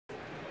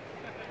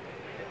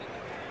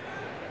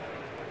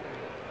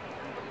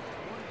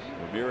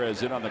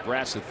Ramirez in on the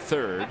grass at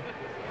third.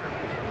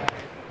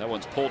 That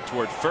one's pulled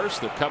toward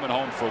first. They're coming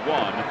home for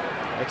one.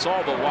 That's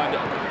all the wind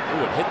up.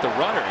 Ooh, it hit the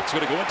runner. It's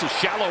going to go into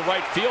shallow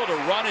right field. A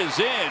run is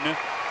in.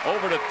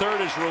 Over to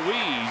third is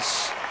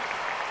Ruiz.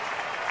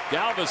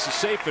 Galvis is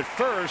safe at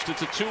first.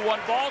 It's a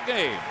 2-1 ball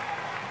game.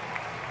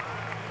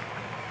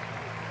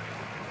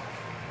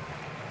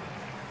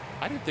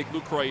 I didn't think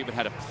Lucroy even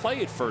had to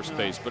play at first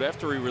base, but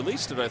after he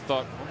released it, I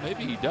thought, well,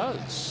 maybe he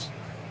does.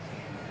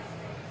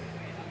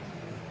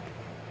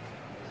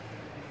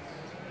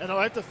 And I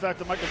like the fact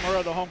that Michael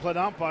Murrah, the home plate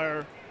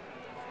umpire,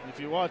 if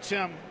you watch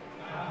him,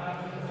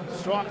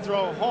 strong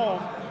throw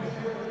home.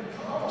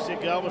 You see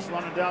Galvis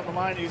running down the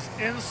line. He's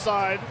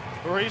inside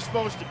where he's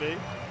supposed to be.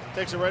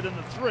 Takes it right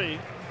into 3.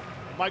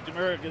 Mike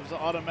DeMera gives the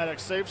automatic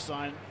safe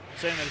sign,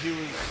 saying that he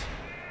was